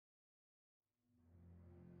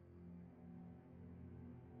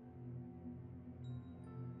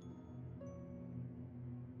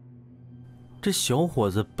这小伙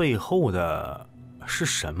子背后的是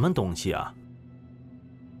什么东西啊？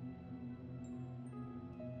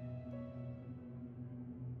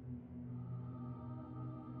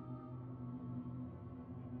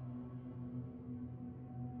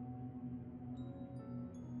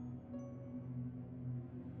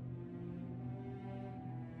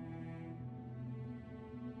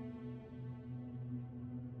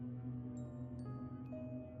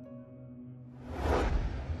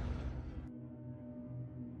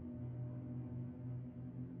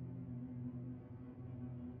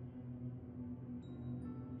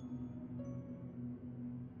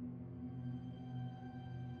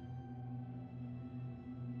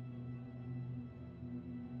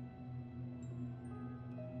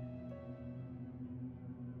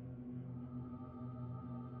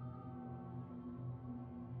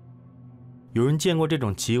有人见过这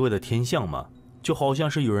种奇怪的天象吗？就好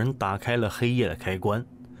像是有人打开了黑夜的开关。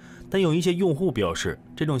但有一些用户表示，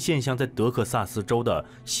这种现象在德克萨斯州的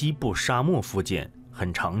西部沙漠附近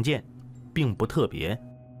很常见，并不特别。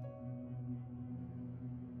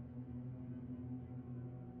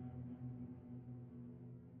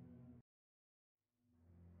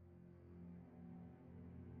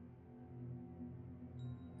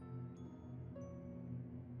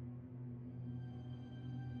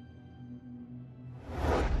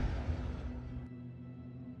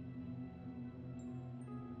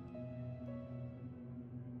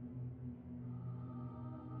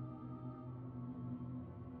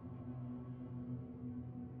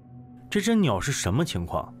这只鸟是什么情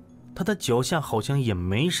况？它的脚下好像也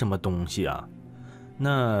没什么东西啊，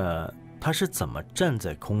那它是怎么站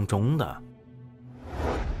在空中的？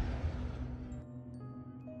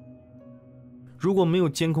如果没有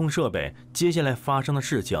监控设备，接下来发生的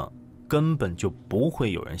事情根本就不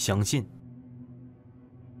会有人相信。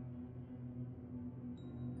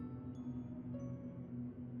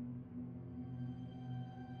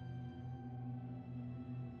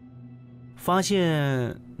发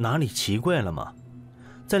现哪里奇怪了吗？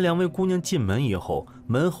在两位姑娘进门以后，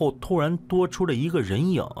门后突然多出了一个人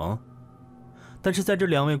影。但是在这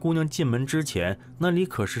两位姑娘进门之前，那里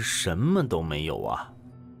可是什么都没有啊。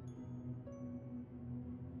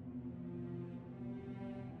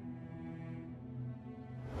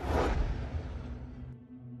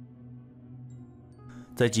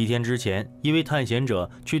在几天之前，一位探险者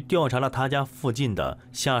去调查了他家附近的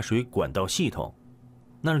下水管道系统，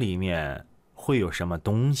那里面会有什么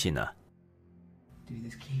东西呢？ Dude,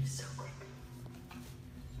 this cave is so quick.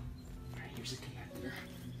 Alright, here's the connector.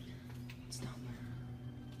 It's down there.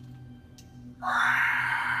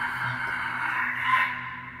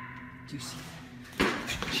 Do you see that?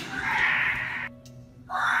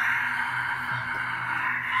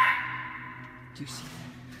 Do you see that?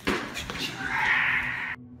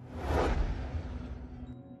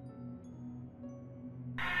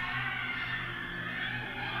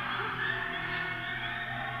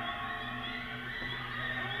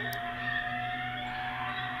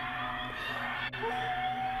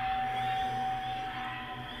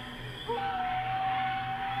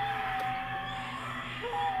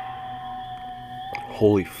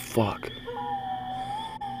 Holy fuck！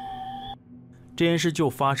 这件事就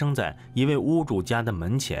发生在一位屋主家的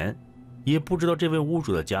门前，也不知道这位屋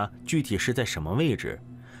主的家具体是在什么位置，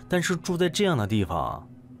但是住在这样的地方，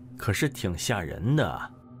可是挺吓人的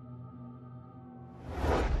啊。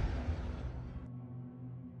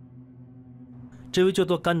这位叫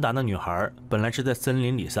做甘达的女孩本来是在森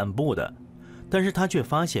林里散步的，但是她却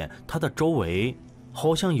发现她的周围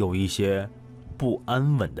好像有一些不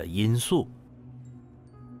安稳的因素。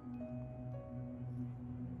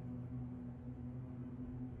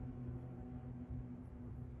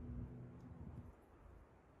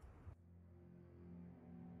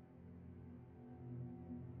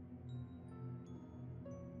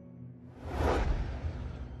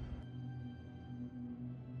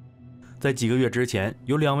在几个月之前，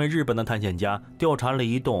有2位日本的探险家调查了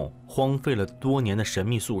一栋荒废了多年的神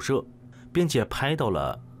秘宿舍，并且拍到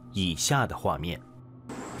了以下的画面。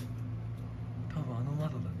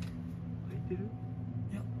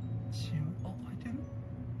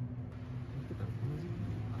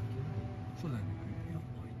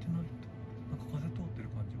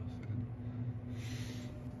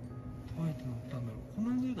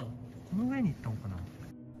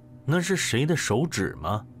那是谁的手指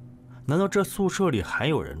吗？难道这宿舍里还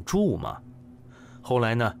有人住吗？后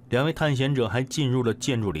来呢，2位探险者还进入了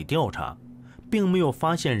建筑里调查，并没有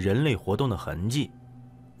发现人类活动的痕迹。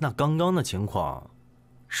那刚刚的情况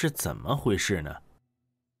是怎么回事呢？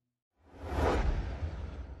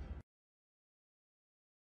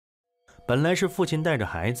本来是父亲带着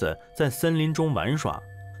孩子在森林中玩耍，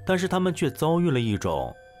但是他们却遭遇了一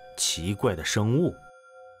种奇怪的生物。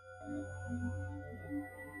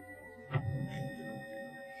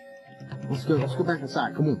Let's go back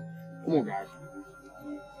inside. Come on, guys.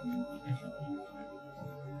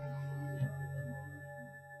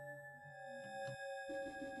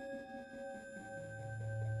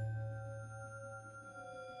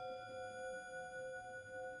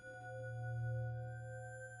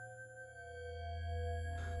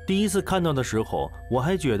 第一次看到的时候，我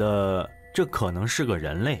还觉得这可能是个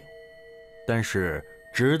人类，但是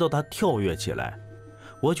直到它跳跃起来，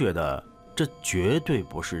我觉得这绝对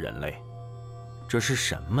不是人类。这是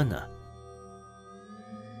什么呢？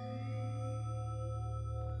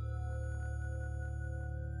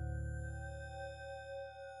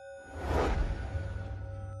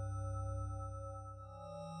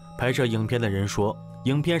拍摄影片的人说，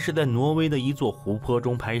影片是在挪威的一座湖泊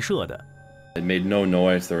中拍摄的。It made no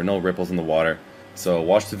noise, there were no ripples in the water. So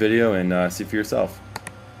watch the video and see for yourself.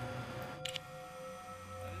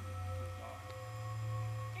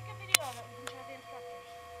 Take a video of it, we can show the instructors.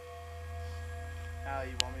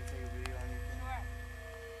 You want me to take a video on your camera?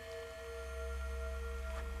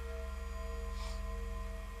 Sure.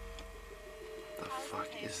 The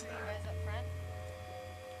fuck is You that? guys up front?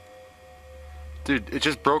 Dude, it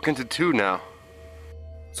just broke into two now.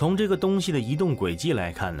 从这个东西的移动轨迹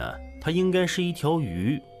来看呢，它应该是一条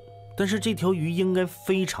鱼，但是这条鱼应该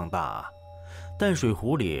非常大啊，淡水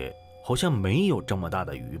湖里好像没有这么大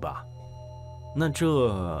的鱼吧？那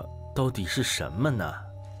这到底是什么呢？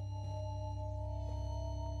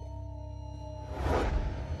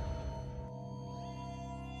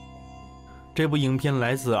这部影片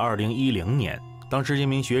来自2010年，当时这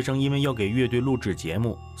名学生因为要给乐队录制节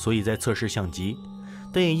目，所以在测试相机，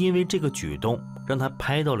但也因为这个举动，让他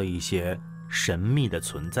拍到了一些神秘的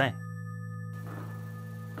存在。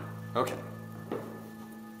Okay.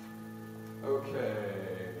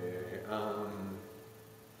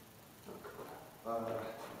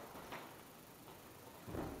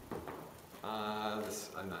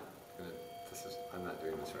 I'm not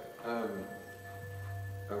doing this right.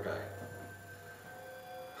 Okay.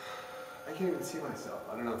 I can't even see myself.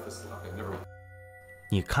 I don't know if this is okay. Never mind.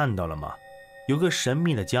 你看到了吗？有个神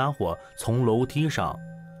秘的家伙从楼梯上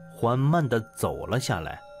缓慢地走了下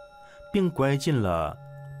来，并拐进了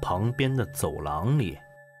旁边的走廊里。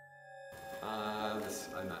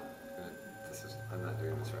I'm not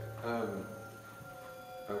doing this right.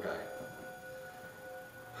 Okay.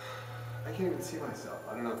 I can't even see myself.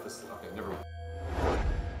 I don't know if this is okay. Never mind.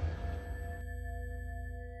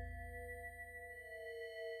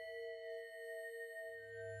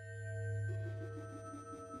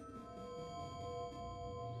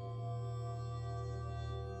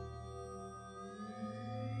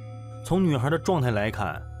 从女孩的状态来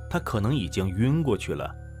看，她可能已经晕过去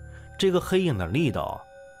了。这个黑影的力道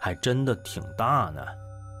还真的挺大呢。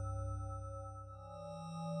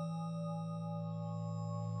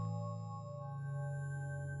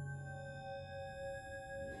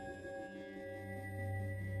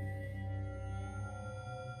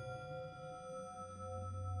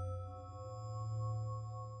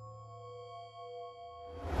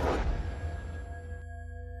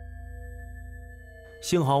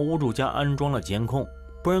幸好屋主家安装了监控，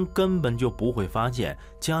不然根本就不会发现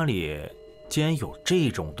家里竟然有这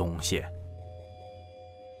种东西。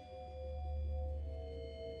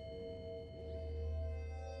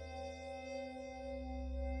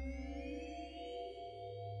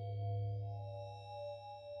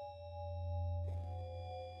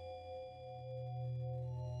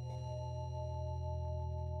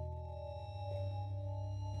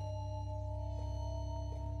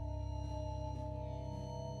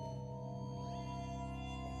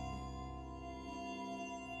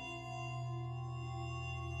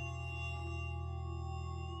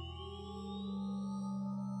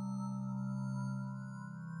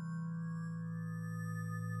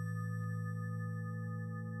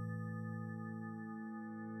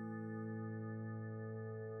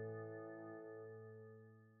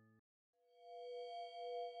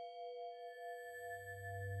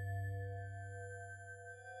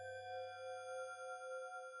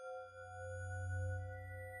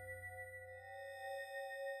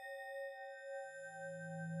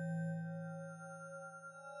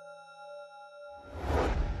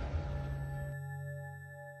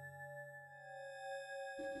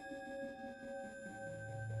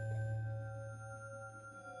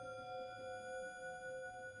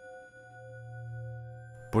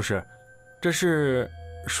不是，这是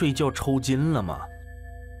睡觉抽筋了吗？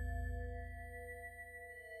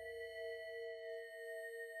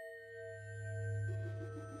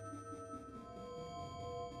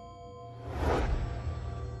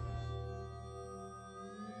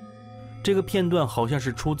这个片段好像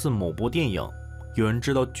是出自某部电影，有人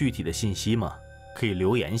知道具体的信息吗？可以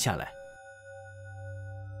留言下来。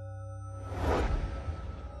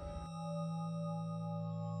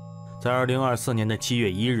在2024年的7月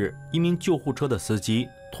1日，一名救护车的司机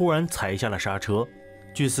突然踩下了刹车。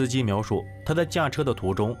据司机描述，他在驾车的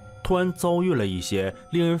途中突然遭遇了一些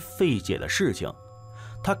令人费解的事情。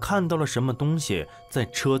他看到了什么东西在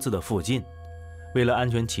车子的附近，为了安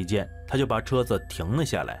全起见，他就把车子停了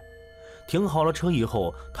下来。停好了车以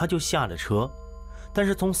后，他就下了车。但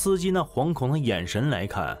是从司机那惶恐的眼神来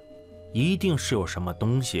看，一定是有什么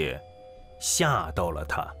东西吓到了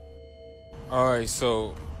他。 Alright,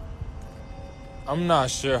 so I'm not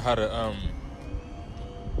sure how to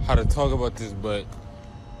talk about this, but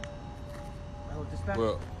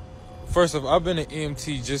well, first off, I've been an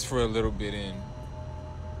EMT just for a little bit, and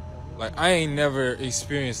like I ain't never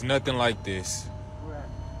experienced nothing like this.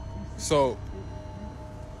 So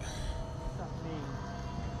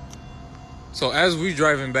as we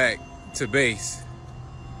driving back to base,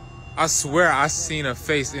 I swear I seen a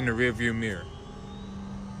face in the rearview mirror.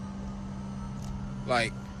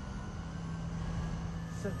 Like,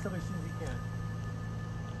 tell me as soon as you can.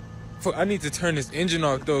 fuck, I need to turn this engine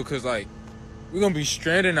off though, cause like we're gonna be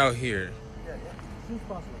stranded out here. Yeah, as soon as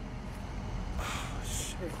possible.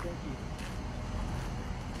 Hey, thank you.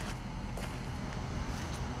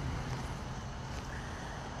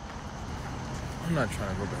 I'm not trying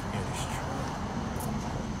to go back near this truck.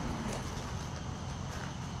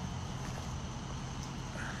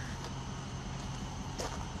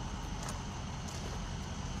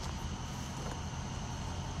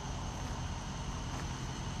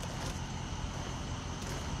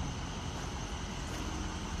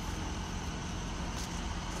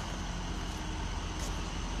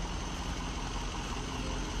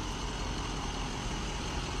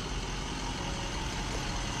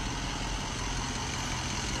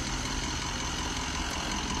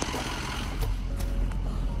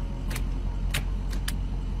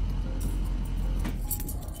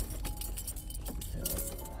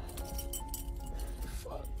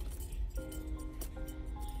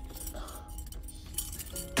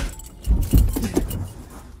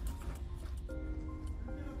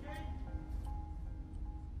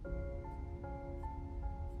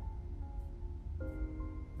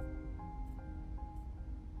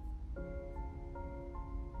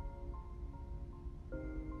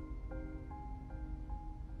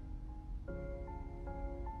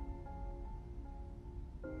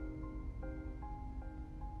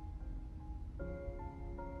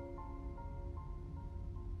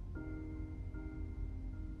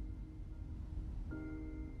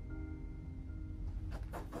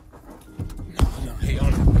 No, hey,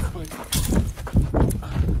 on quick.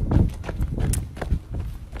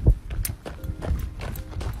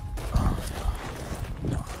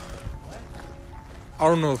 No. I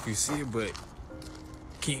don't know if you see it, but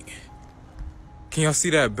can y'all see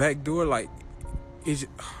that back door? Like, it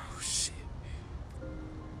just, oh shit.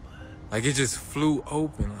 Like it just flew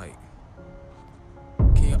open, like.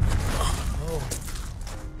 Can y'all, oh.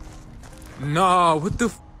 Nah, what the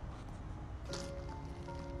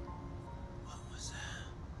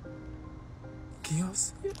Can y'all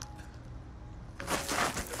see it?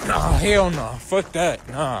 Nah, hell no. Fuck that.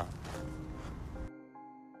 Nah.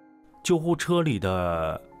 救护车里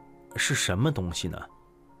的是什么东西呢？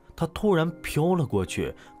它突然飘了过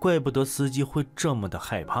去，怪不得司机会这么的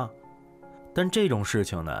害怕。但这种事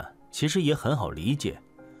情呢，其实也很好理解。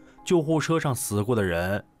救护车上死过的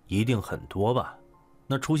人一定很多吧？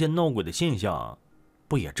那出现闹鬼的现象，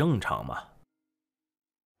不也正常吗？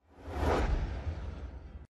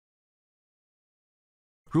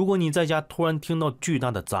如果你在家突然听到巨大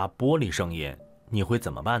的砸玻璃声音，你会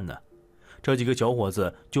怎么办呢？这几个小伙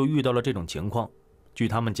子就遇到了这种情况。据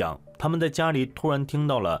他们讲，他们在家里突然听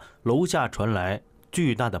到了楼下传来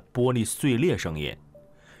巨大的玻璃碎裂声音，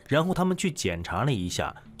然后他们去检查了一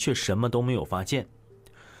下，却什么都没有发现。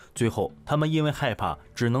最后他们因为害怕，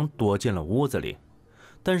只能躲进了屋子里。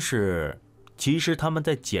但是其实他们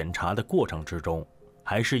在检查的过程之中，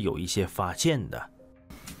还是有一些发现的。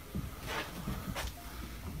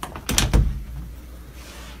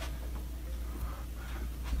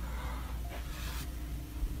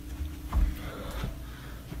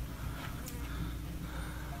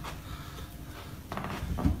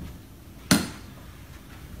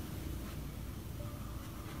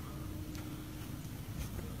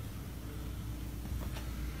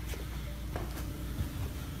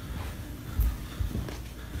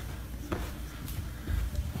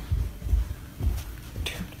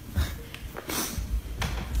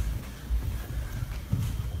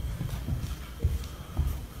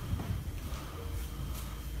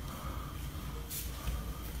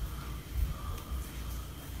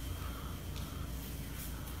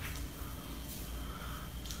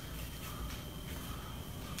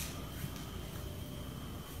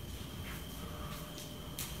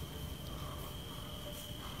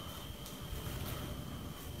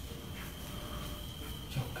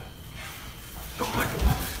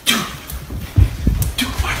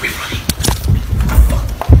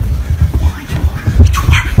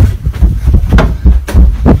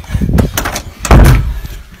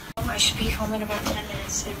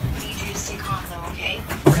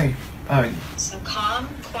So calm,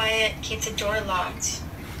 quiet, keep the door locked.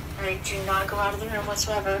 All right, do not go out of the room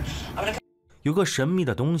whatsoever. I'm gonna. 有个神秘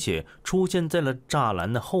的东西出现在了栅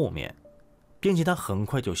栏的后面，并且它很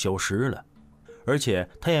快就消失了，而且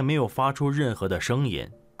它也没有发出任何的声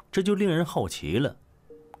音，这就令人好奇了，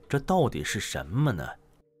这到底是什么呢？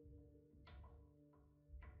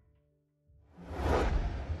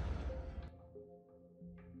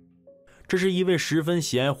这是一位十分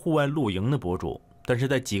喜爱户外露营的博主，但是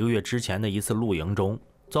在几个月之前的一次露营中，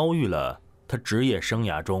遭遇了他职业生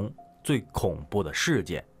涯中最恐怖的事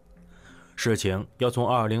件。事情要从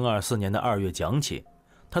2024年的2月讲起。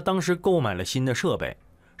他当时购买了新的设备，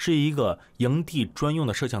是一个营地专用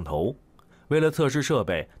的摄像头。为了测试设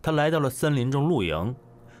备，他来到了森林中露营。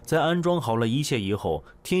在安装好了一切以后，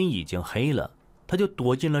天已经黑了，他就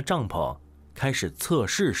躲进了帐篷，开始测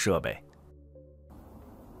试设备。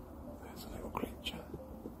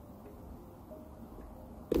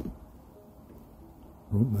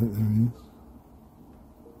Oh, there he is.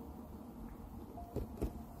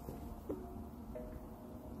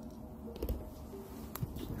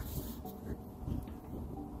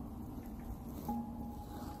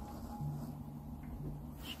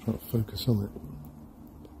 Just try to focus on it.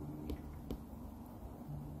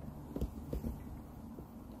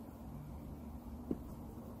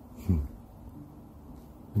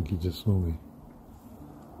 I think he just saw me.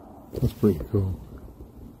 That's pretty cool.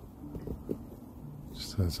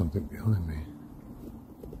 Just heard something behind me.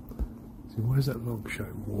 See, why is that log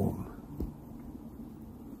showing warm?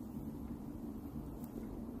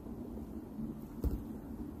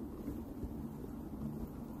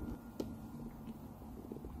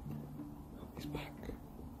 He's back.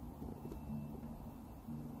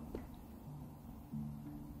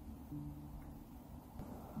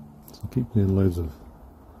 So I keep hearing loads of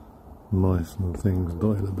mice and things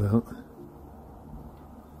dotted about.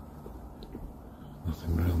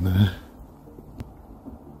 Nothing around there.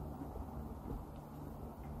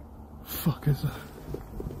 Fuck is that?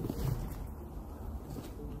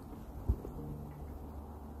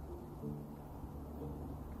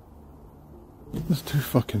 There's 2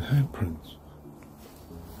 fucking handprints.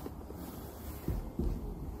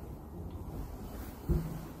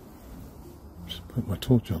 Just put my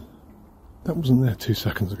torch on. That wasn't there 2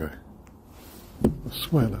 seconds ago. I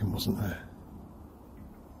swear that wasn't there.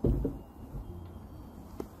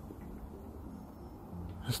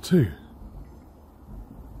 There's 2.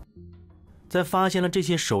 在发现了这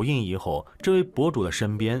些手印以后，这位博主的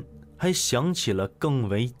身边还响起了更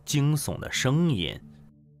为惊悚的声音。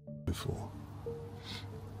Before,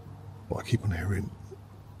 but I keep on hearing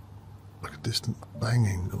like a distant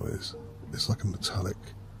banging noise. It's like a metallic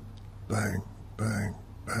bang, bang,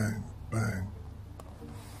 bang, bang.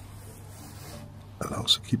 And I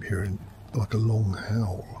also keep hearing like a long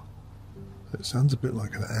howl. It sounds a bit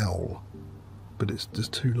like an owl, but it's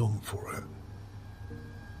just too long for it.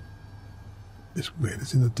 It's weird.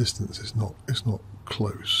 It's in the distance. It's not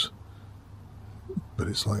close, but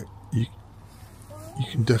it's like you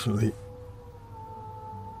can definitely.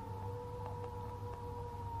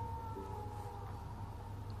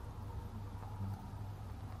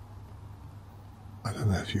 I don't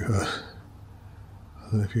know if you heard. I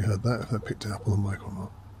don't know if you heard that. If that picked it up on the mic or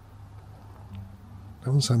not.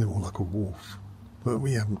 That one sounded more like a wolf, but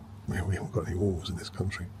we haven't got any wolves in this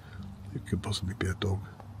country. It could possibly be a dog.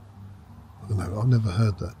 I don't know. I've never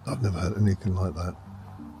heard that. I've never heard anything like that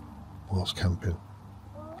whilst camping.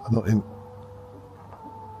 I'm not in.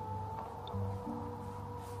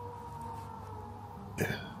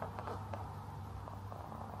 Yeah.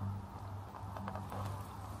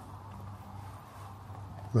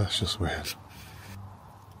 That's just weird.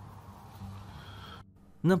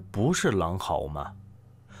 那不是狼嚎吗？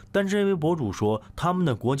但这位博主说他们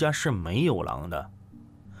的国家是没有狼的。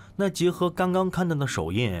那结合刚刚看到的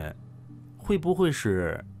手印，会不会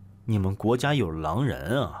是你们国家有狼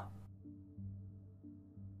人啊？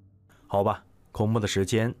好吧，恐怖的时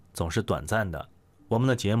间总是短暂的，我们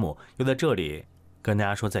的节目又在这里跟大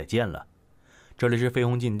家说再见了。这里是绯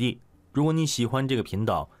红禁地，如果你喜欢这个频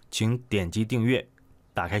道，请点击订阅，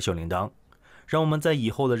打开小铃铛，让我们在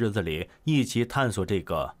以后的日子里一起探索这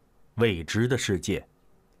个未知的世界。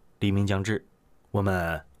黎明将至，我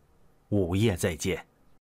们午夜再见。